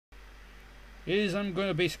is I'm going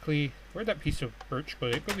to basically... Where'd that piece of birch go?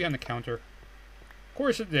 Did it go behind the counter? Of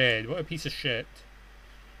course it did. What a piece of shit.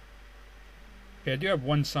 Okay, I do have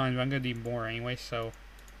one sign, but I'm going to need more anyway, so...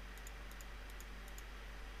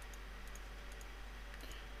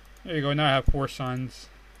 There you go, now I have 4 signs.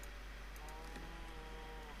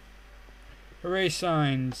 Hooray,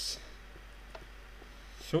 signs.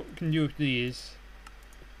 So what we can do with these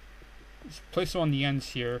is place them on the ends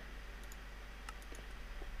here.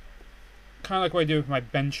 Kind of like what I do with my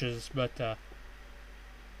benches, but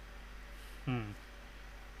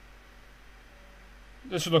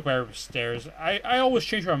this would look better with stairs. I always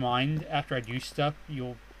change my mind after I do stuff.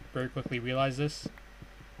 You'll very quickly realize this.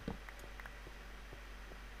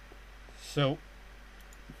 So,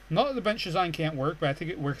 not that the bench design can't work, but I think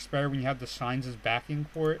it works better when you have the signs as backing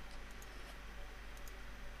for it.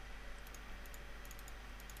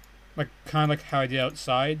 Like, kind of like how I did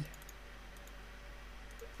outside.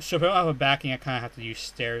 So if I don't have a backing, I kind of have to use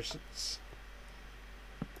stairs.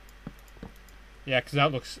 Yeah, because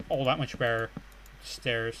that looks all that much better.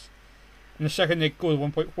 Stairs. And the second they go to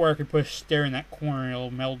 1.4, I can put a stair in that corner and it'll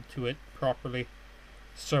meld to it properly.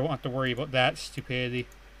 So I won't have to worry about that stupidity.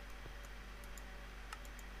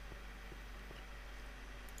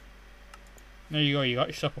 There you go, you got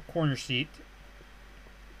yourself a corner seat.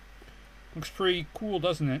 Looks pretty cool,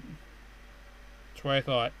 doesn't it? That's what I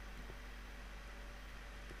thought.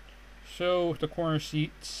 So, the corner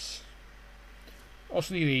seats.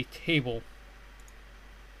 Also need a table.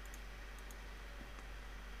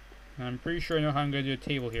 And I'm pretty sure I know how I'm going to do a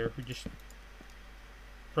table here. We just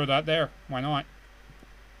throw that there. Why not?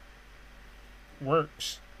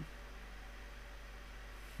 Works.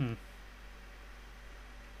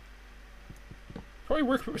 Probably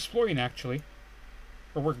work for exploring, actually.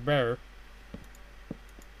 Or work better.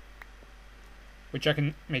 Which I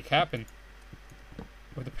can make happen.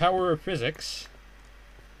 With the power of physics.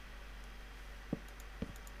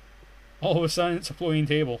 All of a sudden it's a floating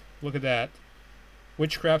table. Look at that.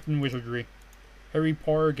 Witchcraft and wizardry. Harry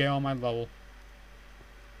Potter, get on my level.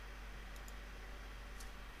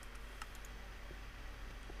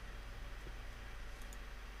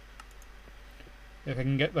 If I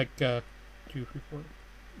can get like 2, 3, 4,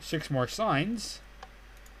 6 more signs.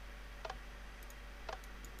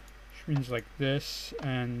 Which means like this,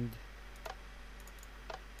 and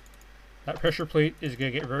that pressure plate is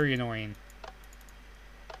going to get very annoying.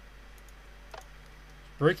 It's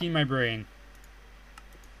breaking my brain.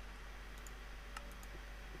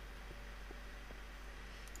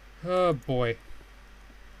 Oh boy.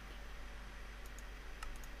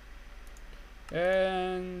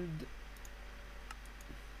 And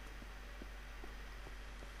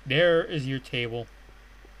there is your table.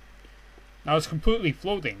 Now it's completely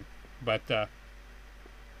floating, but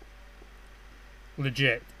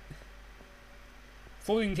legit.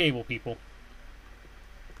 Floating table, people.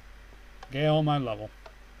 Get on my level.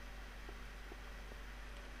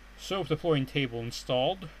 So with the floating table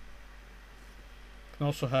installed, can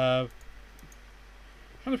also have...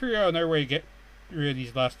 I'm trying to figure out another way to get rid of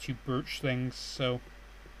these last 2 birch things, so...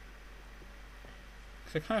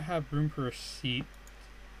 Because I kind of have room for a seat.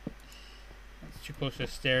 That's too close to the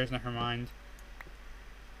stairs, never mind.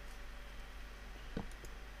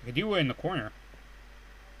 I could do it in the corner.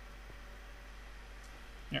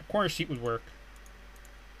 Yeah, corner seat would work.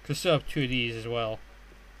 Could still have 2 of these as well.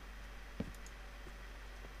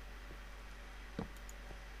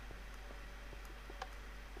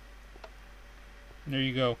 There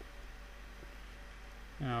you go.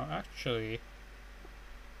 Now, actually...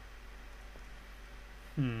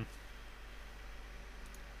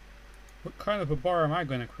 What kind of a bar am I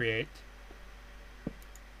going to create?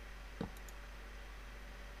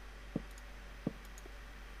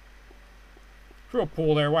 Throw a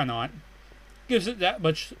pool there, why not? Gives it that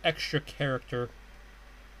much extra character.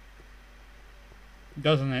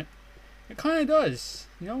 Doesn't it? It kind of does,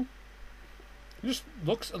 you know? It just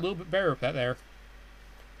looks a little bit better with that there.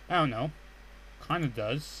 I don't know. Kind of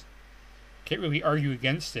does. Can't really argue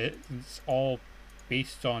against it. It's all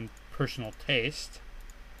based on personal taste.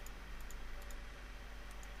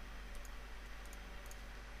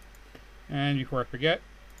 And before I forget,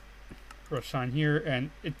 throw a sign here,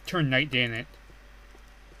 and it turned night, didn't it?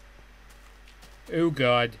 Oh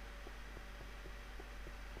god.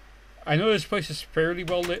 I know this place is fairly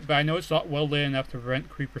well lit, but I know it's not well lit enough to prevent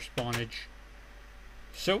creeper spawnage.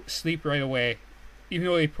 So, sleep right away. Even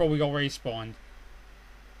though they probably already spawned.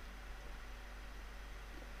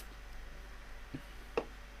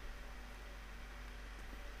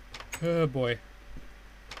 Oh boy.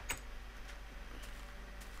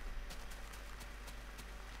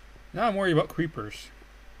 Now I'm worried about creepers.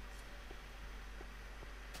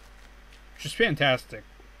 which is fantastic,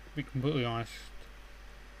 to be completely honest.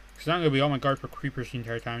 Because I'm going to be on my guard for creepers the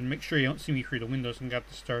entire time. Make sure you don't see me through the windows and got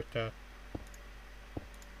to start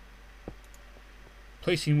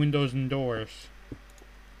placing windows and doors.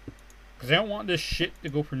 Because I don't want this shit to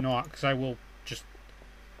go for naught, because I will just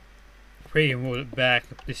pray and roll it back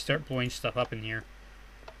if they start blowing stuff up in here.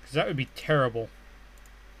 Because that would be terrible.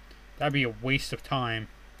 That'd be a waste of time.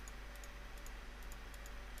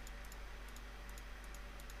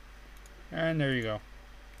 And there you go.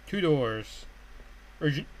 2 doors.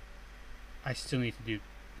 Urgent. I still need to do.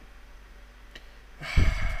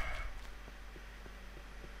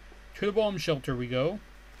 To the bomb shelter we go.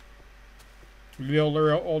 We'll be able to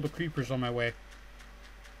lure out all the creepers on my way.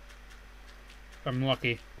 If I'm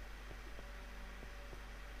lucky.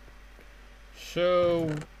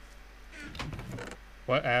 So.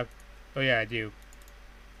 What? Oh yeah, I do.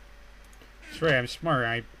 That's right, I'm smart.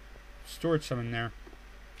 I stored some in there.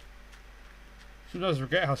 Sometimes I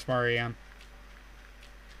forget how smart I am.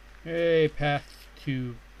 A path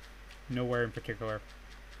to nowhere in particular.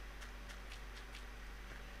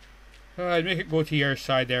 I'd make it go to the other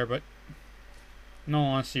side there, but in all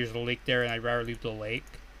honesty, there's a lake there, and I'd rather leave the lake.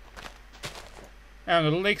 I don't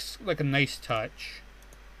know, the lake's like a nice touch.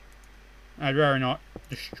 I'd rather not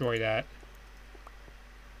destroy that.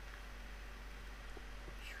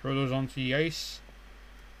 Throw those onto the ice.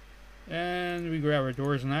 And we grab our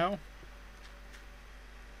doors now.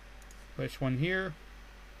 Place one here.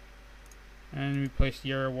 And we place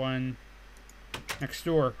the other one next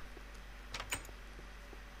door.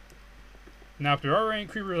 Now, if there are any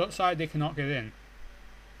creepers outside, they cannot get in.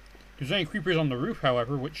 There's any creepers on the roof,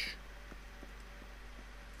 however, which...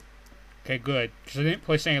 Okay, good. Because I didn't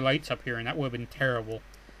place any lights up here, and that would have been terrible.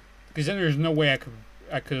 Because then there's no way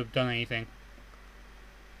I could have done anything.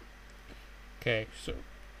 Okay, so...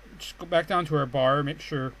 just go back down to our bar, make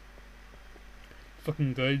sure... it's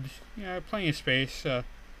looking good. Yeah, plenty of space. Kind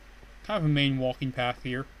of a main walking path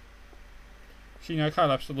here. So, you know, I kind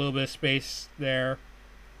of left a little bit of space there.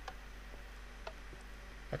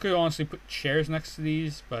 I could honestly put chairs next to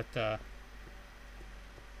these, but, It'd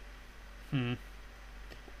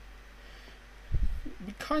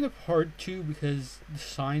be kind of hard to because the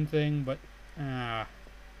sign thing, but,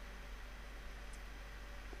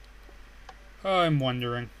 I'm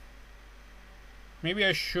wondering. Maybe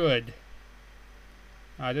I should.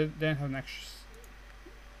 I didn't have an extra...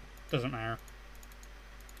 doesn't matter.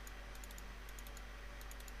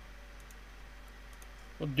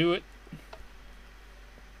 We'll do it.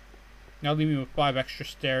 Now leave me with 5 extra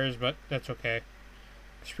stairs, but that's okay.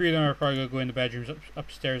 3 of them are probably going to go in the bedrooms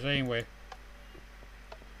upstairs anyway.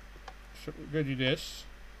 So we're going to do this.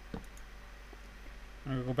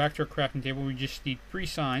 I'm going to go back to our crafting table. We just need 3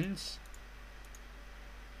 signs.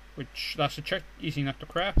 Which, that's a check, easy enough to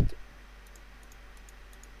craft.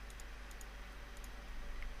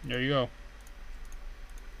 There you go.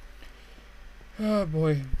 Oh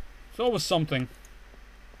boy. It's always something.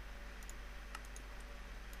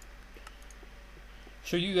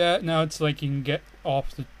 So you do that, now it's like you can get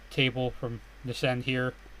off the table from this end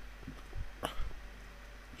here.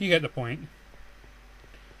 You get the point.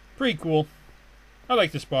 Pretty cool. I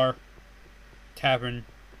like this bar. Tavern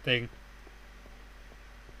thing.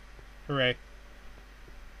 Hooray.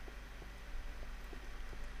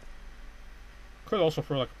 Could also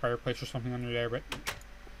throw like a fireplace or something under there, but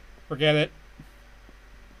forget it.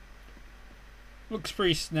 Looks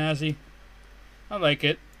pretty snazzy. I like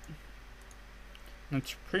it.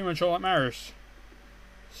 That's pretty much all that matters.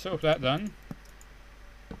 So with that done,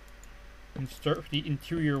 and start with the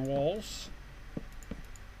interior walls.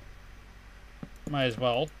 Might as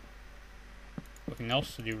well. Nothing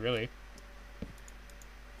else to do really.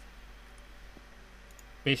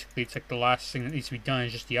 Basically, it's like the last thing that needs to be done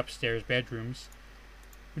is just the upstairs bedrooms,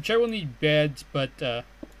 which I will need beds, but I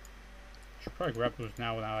should probably grab those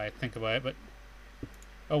now that I think about it. But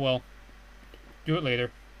oh well, do it later.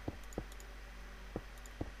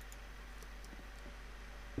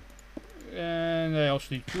 And I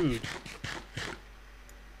also need food.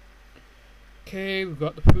 Okay, we've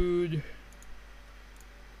got the food.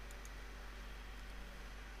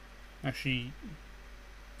 Actually,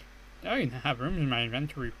 I don't even have room in my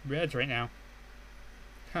inventory for beds right now.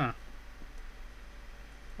 Huh.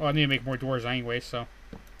 Well, I need to make more doors anyway, so.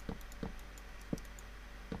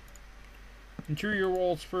 Interior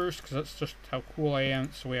walls first, because that's just how cool I am.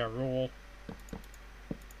 It's the way I roll.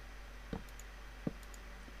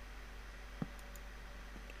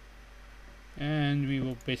 And we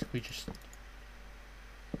will basically just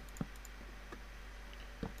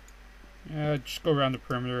go around the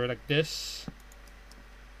perimeter like this.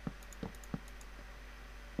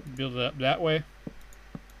 Build it up that way.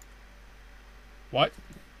 What?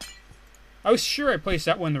 I was sure I placed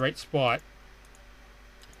that one in the right spot.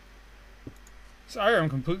 Sorry, I'm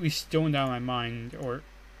completely stoned out of my mind, or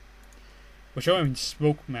which I don't even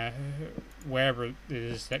smoke wherever it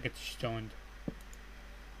is that gets stoned.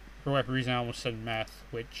 For whatever reason, I almost said meth,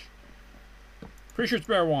 which pretty sure it's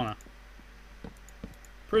marijuana.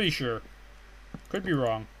 Pretty sure. Could be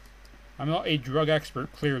wrong. I'm not a drug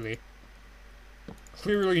expert, clearly.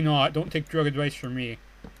 Clearly not. Don't take drug advice from me.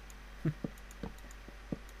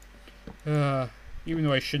 Even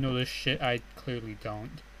though I should know this shit, I clearly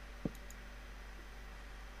don't.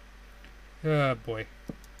 Oh boy.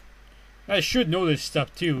 I should know this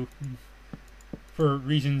stuff too, for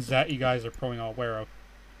reasons that you guys are probably not aware of,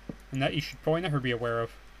 and that you should probably never be aware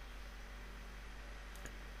of.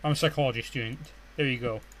 I'm a psychology student. There you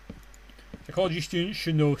go. Psychology students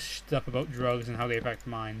should know stuff about drugs and how they affect the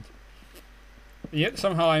mind. And yet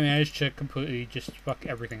somehow I managed to completely just fuck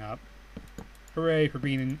everything up. Hooray for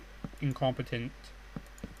being incompetent.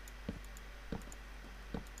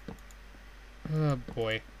 Oh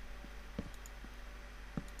boy.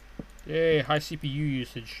 Yay, high CPU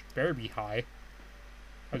usage. Better be high.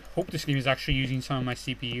 I hope this game is actually using some of my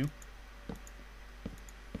CPU.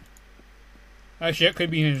 Actually, that could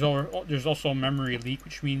be there's also a memory leak,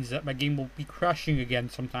 which means that my game will be crashing again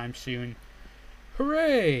sometime soon.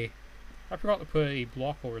 Hooray! I forgot to put a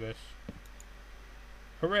block over this.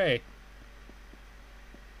 Hooray!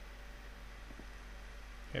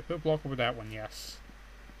 Okay, put a block over that one, yes.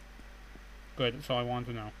 Good, that's all I wanted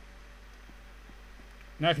to know.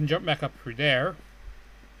 Now I can jump back up through there.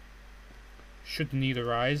 Should the need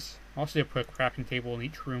arise. Also, put a crafting table in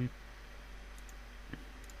each room.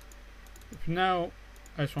 For now,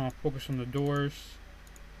 I just want to focus on the doors.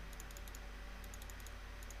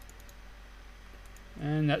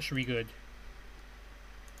 And that should be good.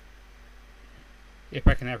 If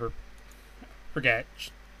I can ever forget.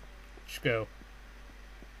 Just go.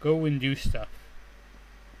 Go and do stuff.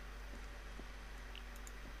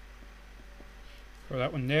 Throw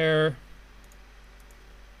that one there.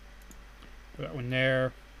 Throw that one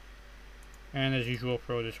there. And as usual,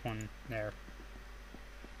 throw this one there.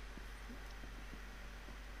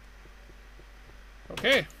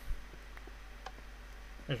 Okay.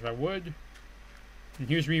 There's my wood. And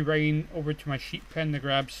here's me riding over to my sheep pen to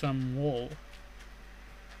grab some wool.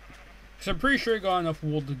 Because I'm pretty sure I got enough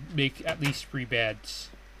wool to make at least 3 beds.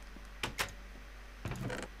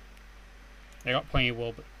 I got plenty of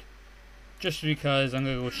wool, but just because I'm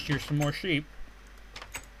going to go shear some more sheep.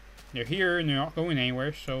 They're here and they're not going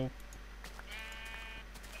anywhere, so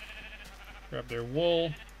grab their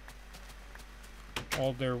wool.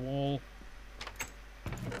 All their wool.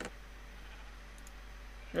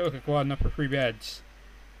 Okay, look, I've got enough for 3 beds.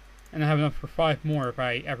 And I have enough for 5 more if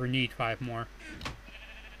I ever need 5 more.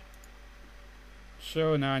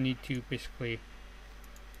 So now I need to basically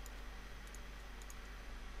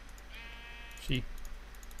see.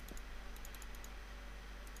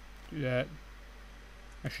 Do that.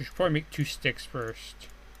 I should probably make 2 sticks first.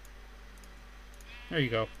 There you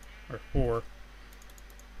go. Or 4.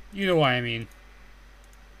 You know what I mean.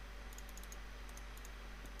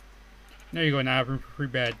 There you go, now I have room for 3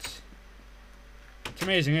 beds. It's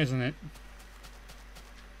amazing, isn't it?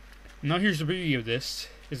 Now here's the beauty of this,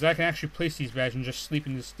 is that I can actually place these beds and just sleep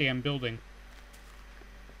in this damn building.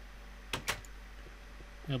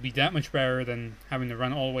 It'll be that much better than having to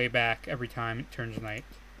run all the way back every time it turns night.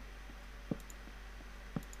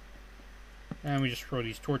 And we just throw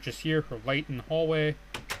these torches here for light in the hallway.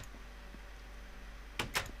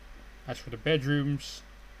 As for the bedrooms,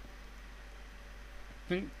 I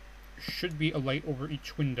think should be a light over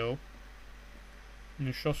each window, and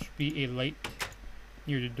there should also be a light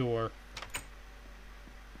near the door.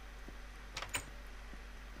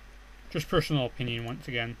 Just personal opinion once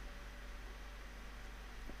again,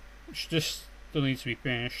 which just still needs to be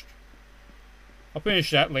finished. I'll finish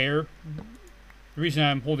that later. The reason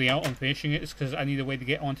I'm holding out on finishing it is because I need a way to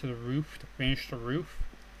get onto the roof to finish the roof,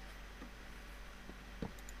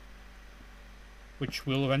 which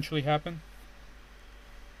will eventually happen.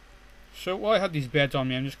 So while I have these beds on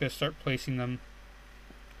me, I'm just going to start placing them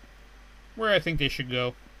where I think they should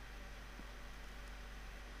go.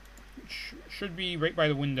 Which should be right by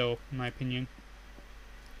the window, in my opinion,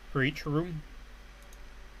 for each room.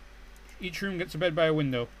 Each room gets a bed by a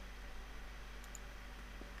window.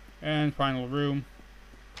 And final room.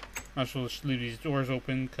 Might as well just leave these doors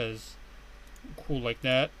open, because I'm cool like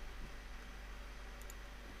that.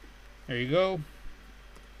 There you go.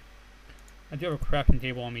 I do have a crafting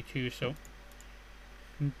table on me too, so I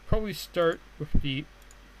can probably start with the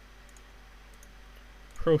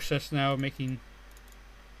process now of making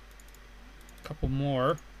a couple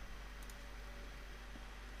more.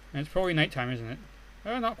 And it's probably nighttime, isn't it?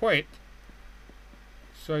 Not quite.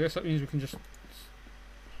 So I guess that means we can just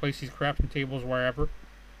place these crafting tables wherever.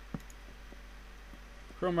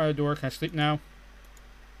 Throw them out the door. Can I sleep now?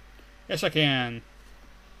 Yes, I can.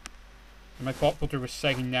 And my pop filter was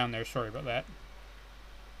sagging down there. Sorry about that.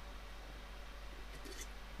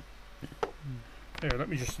 There, let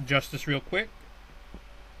me just adjust this real quick.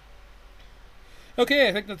 Okay,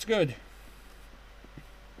 I think that's good.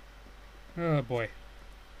 Oh boy.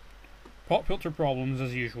 Pop filter problems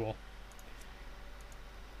as usual.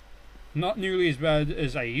 Not nearly as bad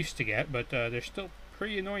as I used to get, but they're still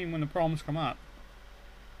pretty annoying when the problems come up.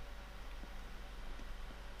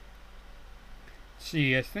 Let's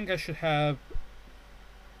see, I think I should have...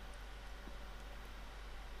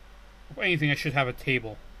 If anything, I should have a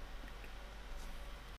table.